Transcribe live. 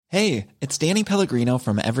Hey, it's Danny Pellegrino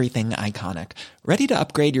from Everything Iconic. Ready to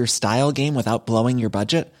upgrade your style game without blowing your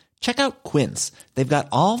budget? Check out Quince. They've got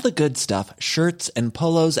all the good stuff, shirts and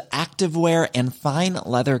polos, activewear, and fine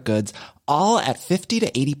leather goods, all at 50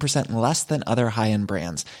 to 80% less than other high-end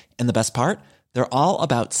brands. And the best part? They're all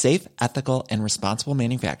about safe, ethical, and responsible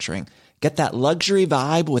manufacturing. Get that luxury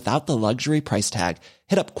vibe without the luxury price tag.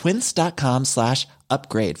 Hit up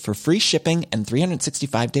quince.com/upgrade for free shipping and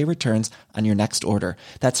 365-day returns on your next order.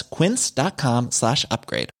 That's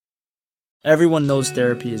quince.com/upgrade. Everyone knows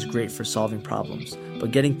therapy is great for solving problems,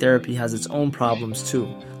 but getting therapy has its own problems too,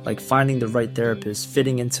 like finding the right therapist,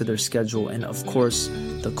 fitting into their schedule, and of course,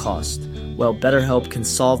 the cost. Well, BetterHelp can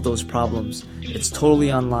solve those problems. It's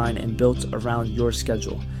totally online and built around your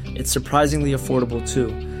schedule. It's surprisingly affordable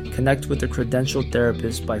too. Connect with a credentialed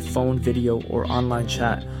therapist by phone, video, or online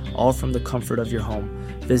chat, all from the comfort of your home.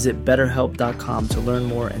 Visit BetterHelp.com to learn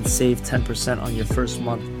more and save 10% on your first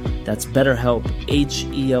month. That's BetterHelp,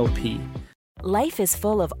 H-E-L-P. Life is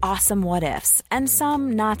full of awesome what-ifs, and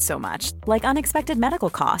some not so much, like unexpected medical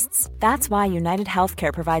costs. That's why United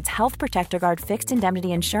Healthcare provides Health Protector Guard fixed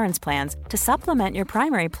indemnity insurance plans to supplement your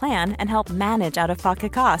primary plan and help manage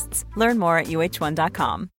out-of-pocket costs. Learn more at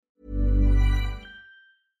UH1.com.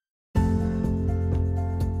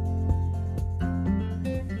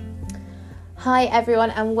 Hi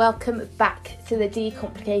everyone, and welcome back to the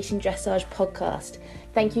Decomplication Dressage podcast.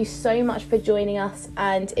 Thank you so much for joining us,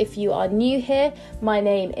 and if you are new here, my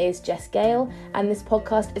name is Jess Gale, and this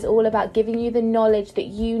podcast is all about giving you the knowledge that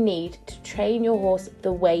you need to train your horse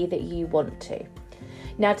the way that you want to.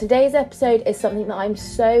 Now, today's episode is something that I'm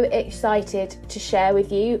so excited to share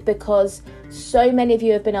with you because so many of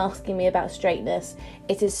you have been asking me about straightness.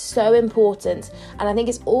 It is so important, and I think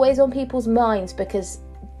it's always on people's minds because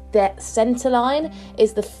the centre line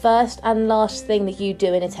is the first and last thing that you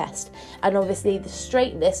do in a test, and obviously the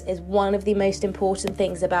straightness is one of the most important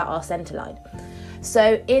things about our centre line.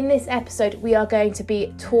 So in this episode we are going to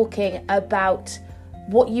be talking about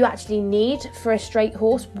what you actually need for a straight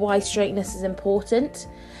horse, why straightness is important,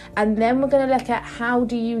 and then we're going to look at how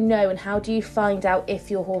do you know and how do you find out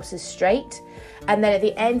if your horse is straight. And then at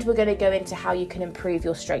the end, we're going to go into how you can improve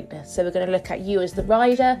your straightness. So we're going to look at you as the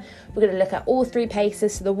rider. We're going to look at all three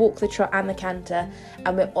paces, so the walk, the trot and the canter.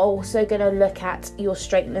 And we're also going to look at your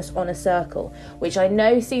straightness on a circle, which I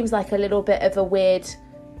know seems like a little bit of a weird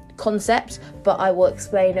concept, but I will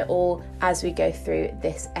explain it all as we go through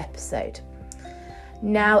this episode.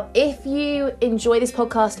 Now, if you enjoy this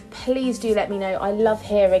podcast, please do let me know. I love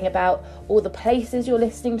hearing about all the places you're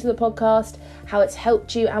listening to the podcast, how it's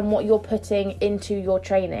helped you and what you're putting into your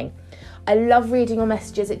training. I love reading your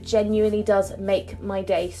messages. It genuinely does make my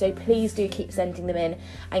day. So please do keep sending them in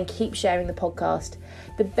and keep sharing the podcast.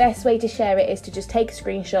 The best way to share it is to just take a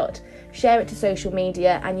screenshot, share it to social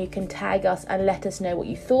media, and you can tag us and let us know what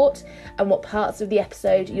you thought and what parts of the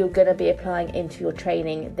episode you're going to be applying into your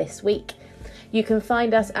training this week. You can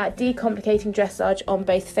find us at Decomplicating Dressage on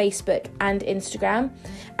both Facebook and Instagram.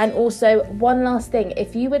 And also, one last thing,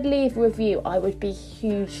 if you would leave a review, I would be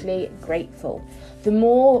hugely grateful. The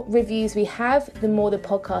more reviews we have, the more the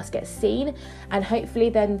podcast gets seen, and hopefully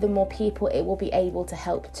then the more people it will be able to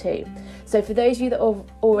help too. So for those of you that have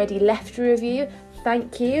already left a review,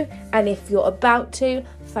 thank you. And if you're about to,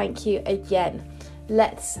 thank you again.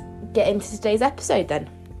 Let's get into today's episode then.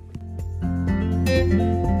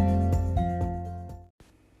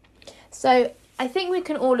 So I think we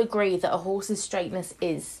can all agree that a horse's straightness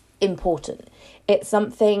is important. It's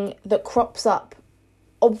something that crops up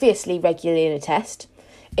obviously regularly in a test.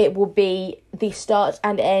 It will be the start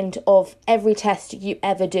and end of every test you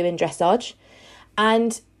ever do in dressage.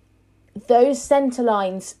 And those centre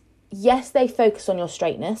lines, yes, they focus on your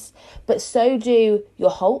straightness, but so do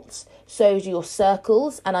your halts, so do your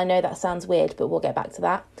circles. And I know that sounds weird, but we'll get back to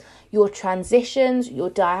that. Your transitions, your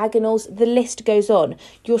diagonals, the list goes on.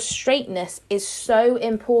 Your straightness is so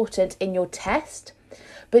important in your test,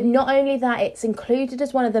 but not only that, it's included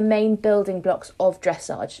as one of the main building blocks of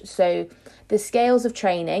dressage. So the scales of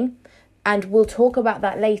training, and we'll talk about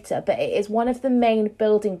that later, but it is one of the main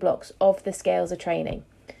building blocks of the scales of training.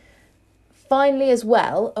 Finally as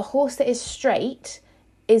well, a horse that is straight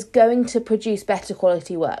is going to produce better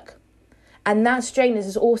quality work. And that straightness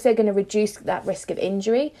is also going to reduce that risk of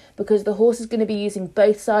injury because the horse is going to be using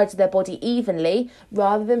both sides of their body evenly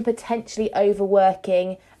rather than potentially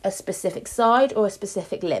overworking a specific side or a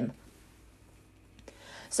specific limb.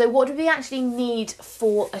 So what do we actually need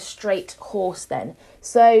for a straight horse then?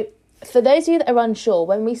 So for those of you that are unsure,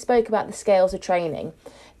 when we spoke about the scales of training,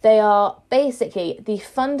 they are basically the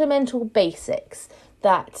fundamental basics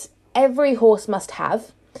that every horse must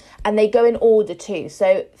have. And they go in order too.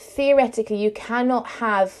 So theoretically, you cannot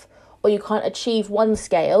have, or you can't achieve one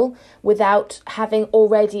scale without having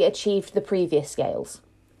already achieved the previous scales.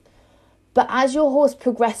 But as your horse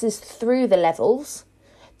progresses through the levels,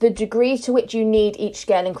 the degree to which you need each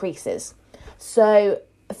scale increases. So,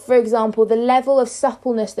 for example, the level of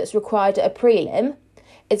suppleness that's required at a prelim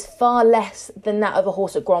is far less than that of a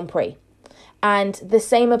horse at Grand Prix. And the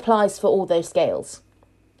same applies for all those scales.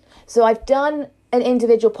 So I've done an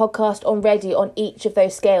individual podcast already on each of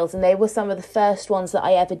those scales, and they were some of the first ones that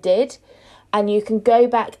I ever did. And you can go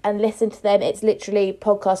back and listen to them. It's literally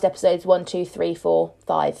podcast episodes 1, 2, 3, 4,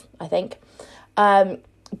 5, I think.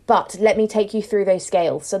 But let me take you through those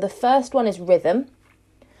scales. So the first one is rhythm.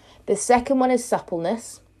 The second one is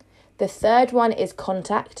suppleness. The third one is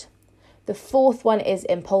contact. The fourth one is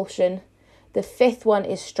impulsion. The fifth one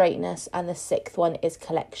is straightness. And the sixth one is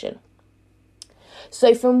collection.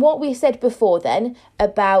 So from what we said before then,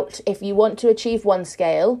 about if you want to achieve one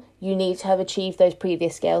scale, you need to have achieved those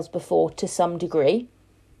previous scales before to some degree.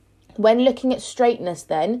 When looking at straightness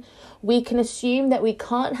then, we can assume that we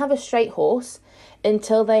can't have a straight horse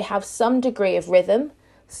until they have some degree of rhythm,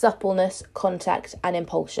 suppleness, contact and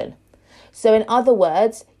impulsion. So in other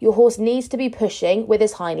words, your horse needs to be pushing with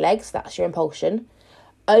his hind legs, that's your impulsion,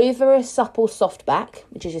 over a supple soft back,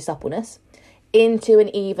 which is your suppleness, into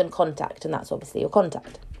an even contact, and that's obviously your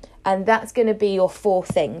contact. And that's going to be your 4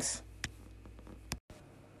 things.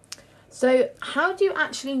 So how do you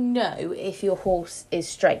actually know if your horse is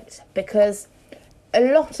straight? Because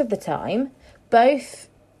a lot of the time,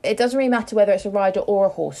 it doesn't really matter whether it's a rider or a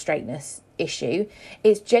horse straightness issue,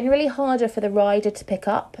 it's generally harder for the rider to pick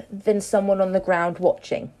up than someone on the ground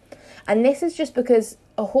watching. And this is just because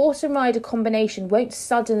a horse and rider combination won't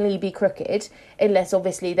suddenly be crooked unless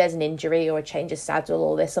obviously there's an injury or a change of saddle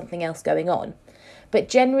or there's something else going on. But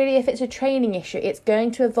generally, if it's a training issue, it's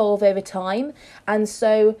going to evolve over time. And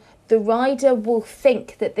so the rider will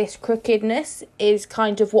think that this crookedness is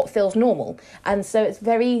kind of what feels normal. And so it's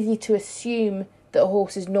very easy to assume that a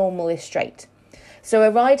horse's normal is straight. So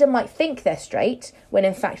a rider might think they're straight when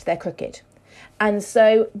in fact they're crooked. And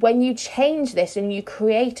so when you change this and you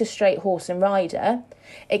create a straight horse and rider,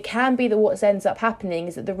 it can be that what ends up happening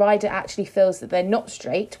is that the rider actually feels that they're not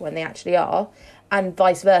straight when they actually are, and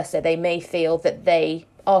vice versa. They may feel that they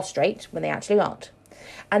are straight when they actually aren't.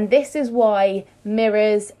 And this is why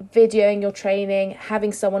mirrors, videoing your training,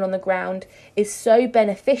 having someone on the ground is so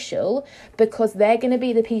beneficial, because they're going to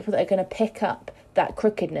be the people that are going to pick up that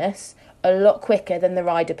crookedness a lot quicker than the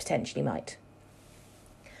rider potentially might.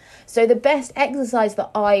 So the best exercise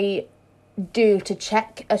that I do to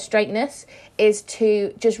check a straightness is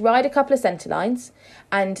to just ride a couple of centre lines,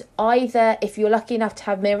 and either, if you're lucky enough to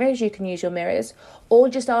have mirrors, you can use your mirrors, or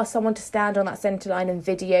just ask someone to stand on that centre line and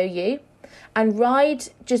video you, and ride,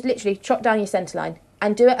 just literally trot down your centre line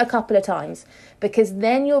and do it a couple of times, because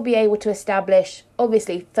then you'll be able to establish,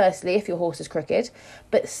 obviously, firstly, if your horse is crooked,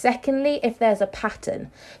 but secondly, if there's a pattern.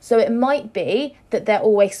 So it might be that they're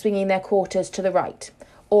always swinging their quarters to the right,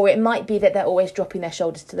 or it might be that they're always dropping their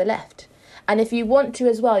shoulders to the left. And if you want to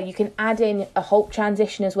as well, you can add in a halt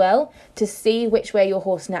transition as well to see which way your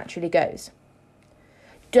horse naturally goes.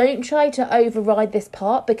 Don't try to override this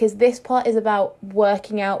part, because this part is about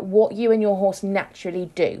working out what you and your horse naturally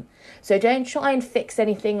do. So don't try and fix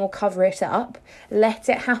anything or cover it up. Let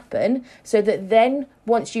it happen, so that then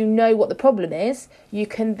once you know what the problem is, you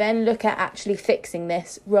can then look at actually fixing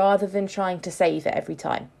this rather than trying to save it every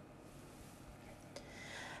time.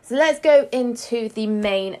 So let's go into the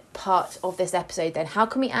main part of this episode then. How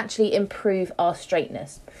can we actually improve our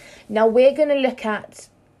straightness? Now we're going to look at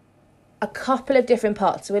a couple of different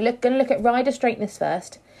parts. So we're going to look at rider straightness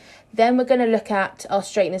first. Then we're going to look at our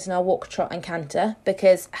straightness in our walk, trot and canter,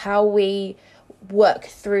 because how we work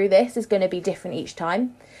through this is going to be different each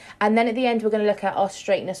time. And then at the end, we're going to look at our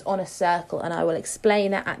straightness on a circle, and I will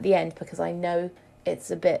explain that at the end, because I know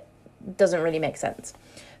doesn't really make sense.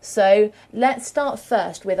 So let's start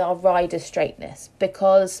first with our rider straightness,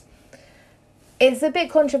 because it's a bit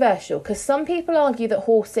controversial, because some people argue that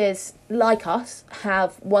horses, like us,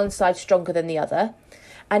 have one side stronger than the other,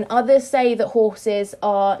 and others say that horses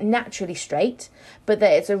are naturally straight, but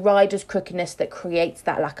that it's a rider's crookedness that creates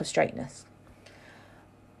that lack of straightness.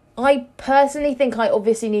 I personally think I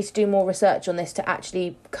obviously need to do more research on this to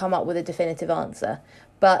actually come up with a definitive answer,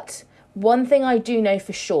 but one thing I do know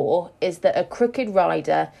for sure is that a crooked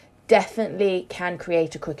rider definitely can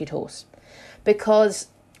create a crooked horse, because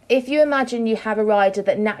if you imagine you have a rider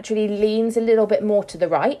that naturally leans a little bit more to the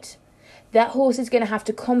right, that horse is going to have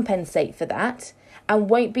to compensate for that and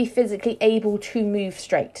won't be physically able to move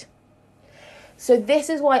straight. So this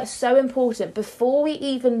is why it's so important. Before we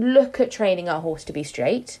even look at training our horse to be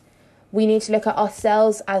straight, we need to look at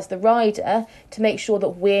ourselves as the rider to make sure that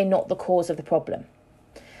we're not the cause of the problem.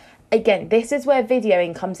 Again, this is where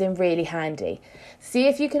videoing comes in really handy. See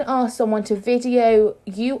if you can ask someone to video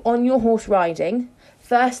you on your horse riding,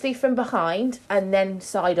 firstly from behind and then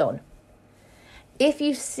side on. If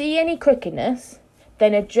you see any crookedness,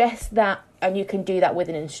 then address that, and you can do that with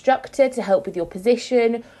an instructor to help with your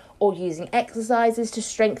position, or using exercises to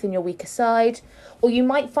strengthen your weaker side, or you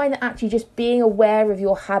might find that actually just being aware of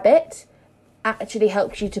your habit actually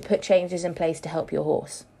helps you to put changes in place to help your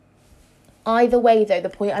horse. Either way though, the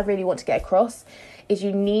point I really want to get across is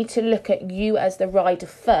you need to look at you as the rider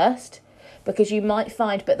first, because you might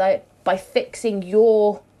find that by fixing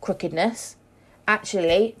your crookedness,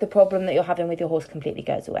 actually the problem that you're having with your horse completely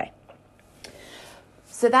goes away.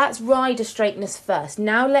 So that's rider straightness first.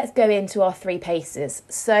 Now let's go into our 3 paces.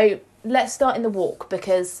 So let's start in the walk,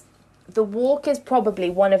 because the walk is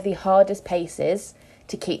probably one of the hardest paces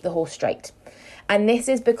to keep the horse straight. And this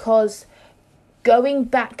is because going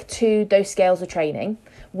back to those scales of training,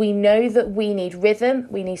 we know that we need rhythm,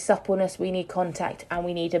 we need suppleness, we need contact, and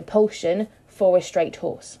we need impulsion for a straight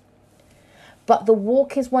horse. But the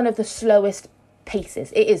walk is one of the slowest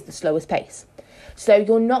paces. It is the slowest pace. So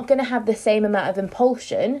you're not going to have the same amount of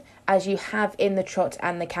impulsion as you have in the trot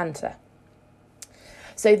and the canter.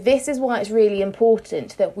 So this is why it's really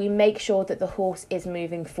important that we make sure that the horse is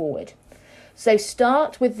moving forward. So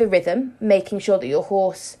start with the rhythm, making sure that your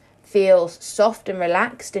horse feels soft and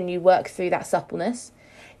relaxed and you work through that suppleness.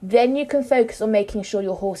 Then you can focus on making sure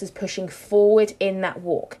your horse is pushing forward in that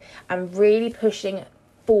walk, and really pushing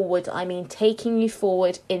forward, I mean taking you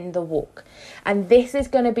forward in the walk. And this is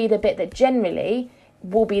going to be the bit that generally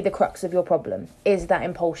will be the crux of your problem, is that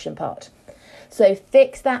impulsion part. So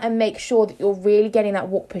fix that and make sure that you're really getting that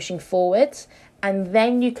walk pushing forwards, and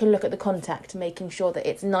then you can look at the contact, making sure that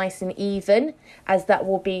it's nice and even, as that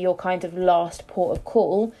will be your kind of last port of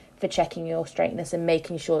call for checking your straightness and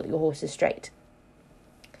making sure that your horse is straight.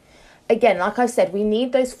 Again, like I said, we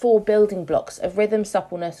need those 4 building blocks of rhythm,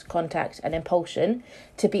 suppleness, contact and impulsion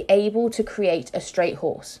to be able to create a straight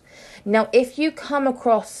horse. Now, if you come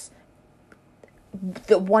across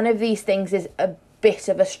that one of these things is a bit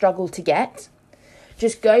of a struggle to get,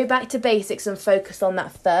 just go back to basics and focus on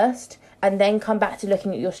that first, and then come back to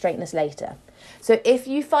looking at your straightness later. So if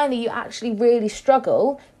you find that you actually really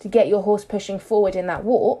struggle to get your horse pushing forward in that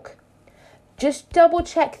walk, just double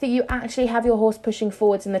check that you actually have your horse pushing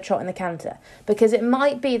forwards in the trot and the canter, because it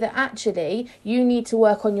might be that actually you need to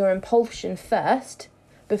work on your impulsion first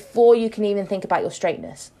before you can even think about your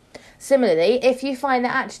straightness. Similarly, if you find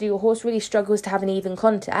that actually your horse really struggles to have an even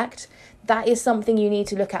contact, that is something you need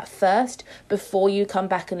to look at first before you come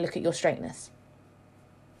back and look at your straightness.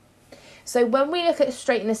 So when we look at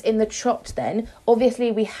straightness in the trot then,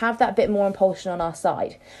 obviously we have that bit more impulsion on our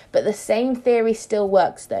side. But the same theory still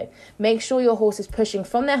works though. Make sure your horse is pushing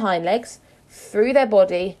from their hind legs, through their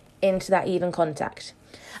body, into that even contact.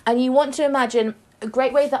 And you want to imagine, a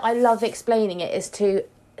great way that I love explaining it is to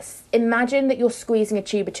imagine that you're squeezing a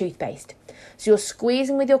tube of toothpaste. So you're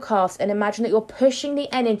squeezing with your calves, and imagine that you're pushing the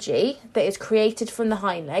energy that is created from the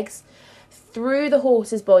hind legs through the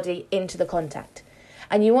horse's body into the contact.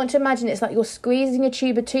 And you want to imagine it's like you're squeezing a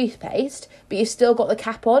tube of toothpaste, but you've still got the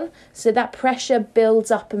cap on. So that pressure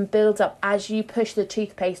builds up and builds up as you push the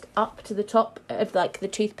toothpaste up to the top of like the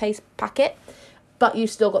toothpaste packet, but you've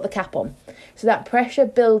still got the cap on. So that pressure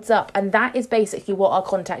builds up, and that is basically what our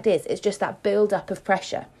contact is. It's just that build up of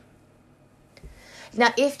pressure.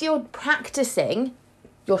 Now, if you're practicing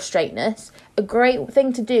your straightness, a great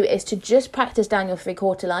thing to do is to just practice down your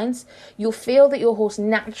 3/4 lines. You'll feel that your horse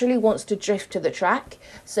naturally wants to drift to the track,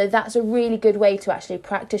 so that's a really good way to actually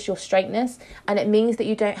practice your straightness, and it means that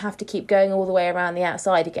you don't have to keep going all the way around the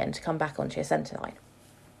outside again to come back onto your centre line.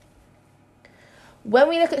 When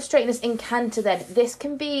we look at straightness in canter then, this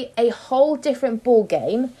can be a whole different ball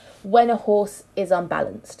game when a horse is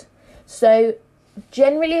unbalanced. So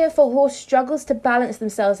generally, if a horse struggles to balance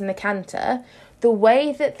themselves in the canter, the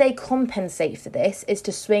way that they compensate for this is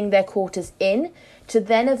to swing their quarters in to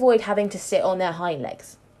then avoid having to sit on their hind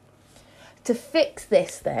legs. To fix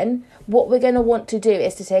this then, what we're going to want to do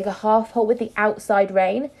is to take a half halt with the outside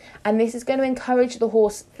rein, and this is going to encourage the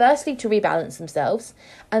horse firstly to rebalance themselves,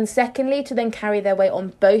 and secondly to then carry their weight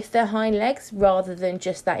on both their hind legs rather than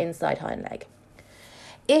just that inside hind leg.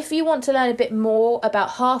 If you want to learn a bit more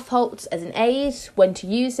about half halts as an aid, when to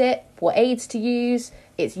use it, what aids to use,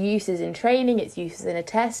 its uses in training, its uses in a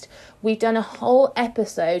test, we've done a whole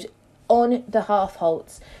episode on the half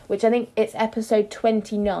halts, which I think it's episode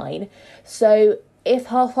 29. So if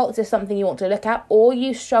half halts is something you want to look at, or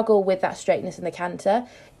you struggle with that straightness in the canter,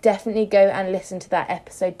 definitely go and listen to that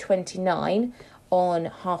episode 29 on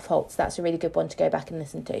half halts. That's a really good one to go back and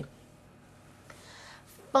listen to.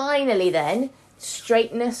 Finally then,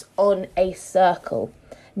 straightness on a circle.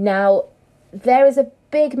 Now, there is a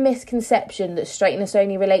big misconception that straightness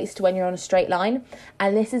only relates to when you're on a straight line,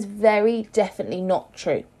 and this is very definitely not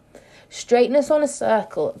true. Straightness on a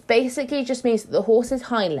circle basically just means that the horse's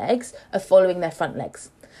hind legs are following their front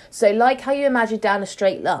legs. So like how you imagine down a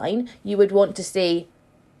straight line, you would want to see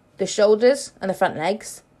the shoulders and the front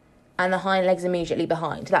legs and the hind legs immediately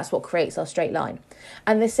behind. That's what creates our straight line.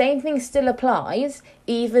 And the same thing still applies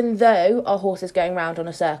even though our horse is going round on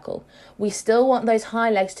a circle. We still want those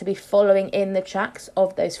hind legs to be following in the tracks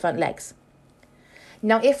of those front legs.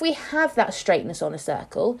 Now, if we have that straightness on a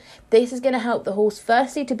circle, this is going to help the horse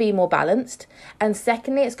firstly to be more balanced, and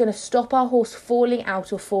secondly, it's going to stop our horse falling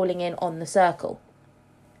out or falling in on the circle.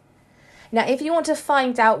 Now, if you want to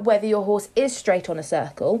find out whether your horse is straight on a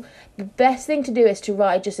circle, the best thing to do is to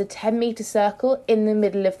ride just a 10-metre circle in the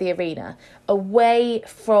middle of the arena, away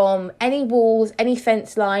from any walls, any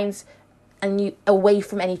fence lines, and away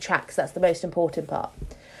from any tracks. That's the most important part.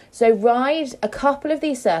 So ride a couple of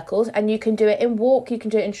these circles, and you can do it in walk, you can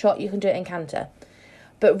do it in trot, you can do it in canter.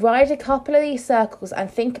 But ride a couple of these circles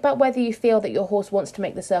and think about whether you feel that your horse wants to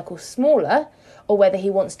make the circle smaller or whether he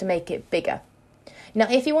wants to make it bigger. Now,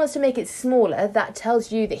 if he wants to make it smaller, that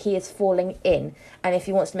tells you that he is falling in. And if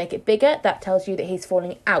he wants to make it bigger, that tells you that he's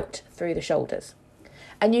falling out through the shoulders.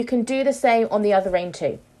 And you can do the same on the other rein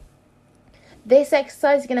too. This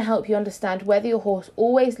exercise is going to help you understand whether your horse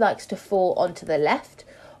always likes to fall onto the left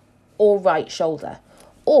or right shoulder,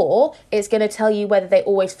 or it's going to tell you whether they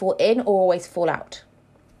always fall in or always fall out.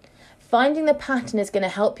 Finding the pattern is going to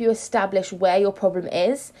help you establish where your problem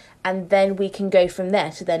is, and then we can go from there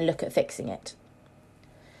to then look at fixing it.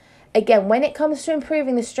 Again, when it comes to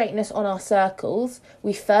improving the straightness on our circles,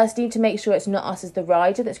 we first need to make sure it's not us as the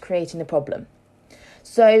rider that's creating the problem.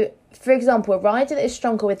 So, for example, a rider that is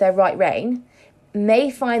stronger with their right rein may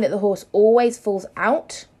find that the horse always falls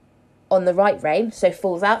out on the right rein, so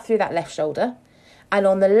falls out through that left shoulder, and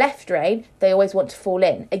on the left rein, they always want to fall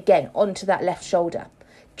in, again, onto that left shoulder,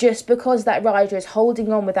 just because that rider is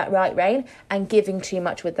holding on with that right rein and giving too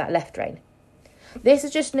much with that left rein. This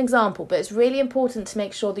is just an example, but it's really important to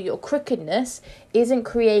make sure that your crookedness isn't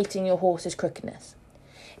creating your horse's crookedness.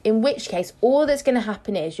 In which case, all that's going to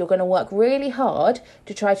happen is you're going to work really hard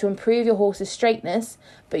to try to improve your horse's straightness,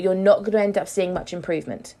 but you're not going to end up seeing much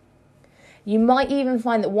improvement. You might even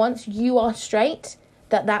find that once you are straight,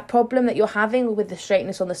 that problem that you're having with the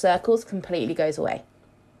straightness on the circles completely goes away.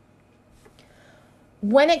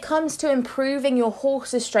 When it comes to improving your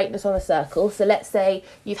horse's straightness on a circle, so let's say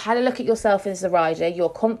you've had a look at yourself as a rider, you're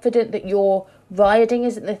confident that your riding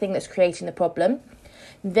isn't the thing that's creating the problem,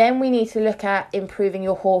 then we need to look at improving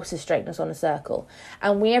your horse's straightness on a circle.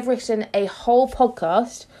 And we have written a whole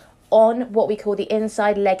podcast on what we call the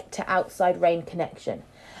inside leg to outside rein connection.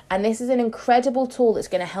 And this is an incredible tool that's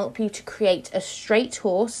going to help you to create a straight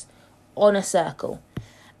horse on a circle.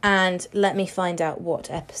 And let me find out what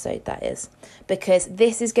episode that is, because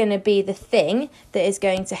this is going to be the thing that is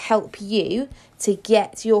going to help you to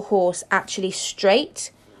get your horse actually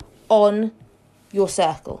straight on your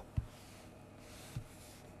circle.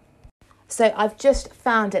 So I've just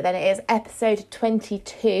found it, then it is episode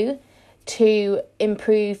 22 to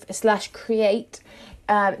improve/create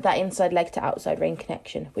that inside leg to outside rein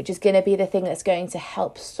connection, which is going to be the thing that's going to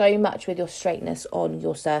help so much with your straightness on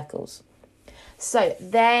your circles. So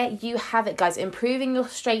there you have it, guys, improving your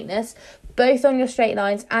straightness both on your straight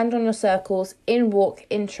lines and on your circles in walk,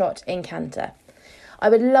 in trot, in canter. I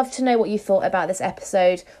would love to know what you thought about this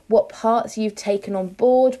episode, what parts you've taken on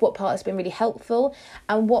board, what part has been really helpful,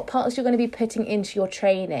 and what parts you're going to be putting into your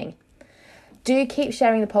training. Do keep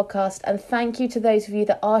sharing the podcast, and thank you to those of you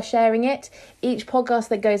that are sharing it. Each podcast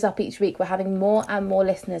that goes up each week, we're having more and more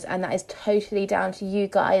listeners, and that is totally down to you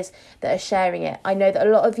guys that are sharing it. I know that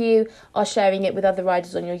a lot of you are sharing it with other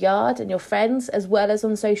riders on your yard and your friends, as well as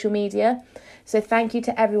on social media. So thank you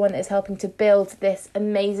to everyone that is helping to build this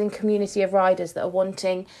amazing community of riders that are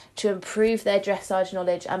wanting to improve their dressage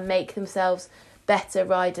knowledge and make themselves better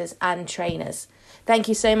riders and trainers. Thank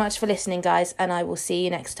you so much for listening, guys, and I will see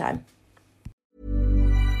you next time.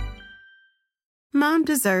 Mom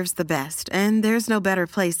deserves the best, and there's no better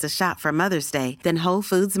place to shop for Mother's Day than Whole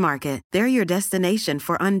Foods Market. They're your destination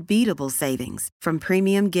for unbeatable savings, from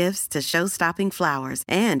premium gifts to show-stopping flowers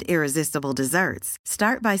and irresistible desserts.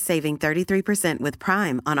 Start by saving 33% with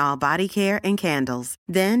Prime on all body care and candles.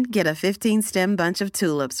 Then get a 15-stem bunch of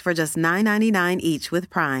tulips for just $9.99 each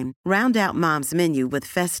with Prime. Round out Mom's menu with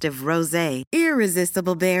festive rosé,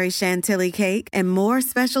 irresistible berry chantilly cake, and more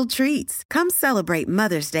special treats. Come celebrate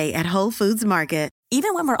Mother's Day at Whole Foods Market.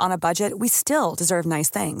 Even when we're on a budget, we still deserve nice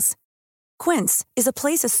things. Quince is a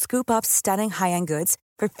place to scoop up stunning high-end goods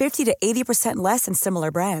for 50 to 80% less than similar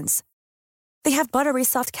brands. They have buttery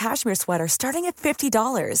soft cashmere sweaters starting at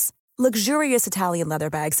 $50, luxurious Italian leather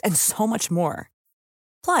bags, and so much more.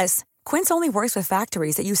 Plus, Quince only works with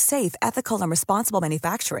factories that use safe, ethical, and responsible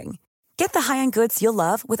manufacturing. Get the high-end goods you'll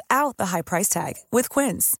love without the high price tag with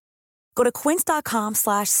Quince. Go to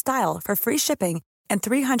quince.com/style for free shipping and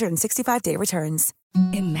 365-day returns.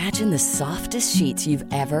 Imagine the softest sheets you've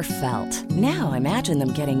ever felt. Now imagine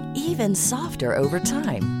them getting even softer over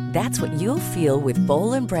time. That's what you'll feel with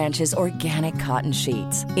Boll & Branch's organic cotton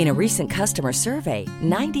sheets. In a recent customer survey,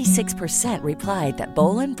 96% replied that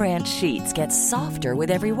Boll & Branch sheets get softer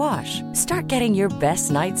with every wash. Start getting your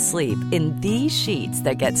best night's sleep in these sheets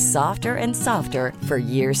that get softer and softer for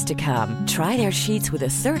years to come. Try their sheets with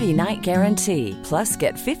a 30-night guarantee. Plus,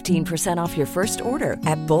 get 15% off your first order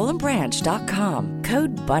at bollandbranch.com.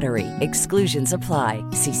 Code BUTTERY. Exclusions apply.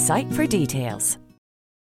 See site for details.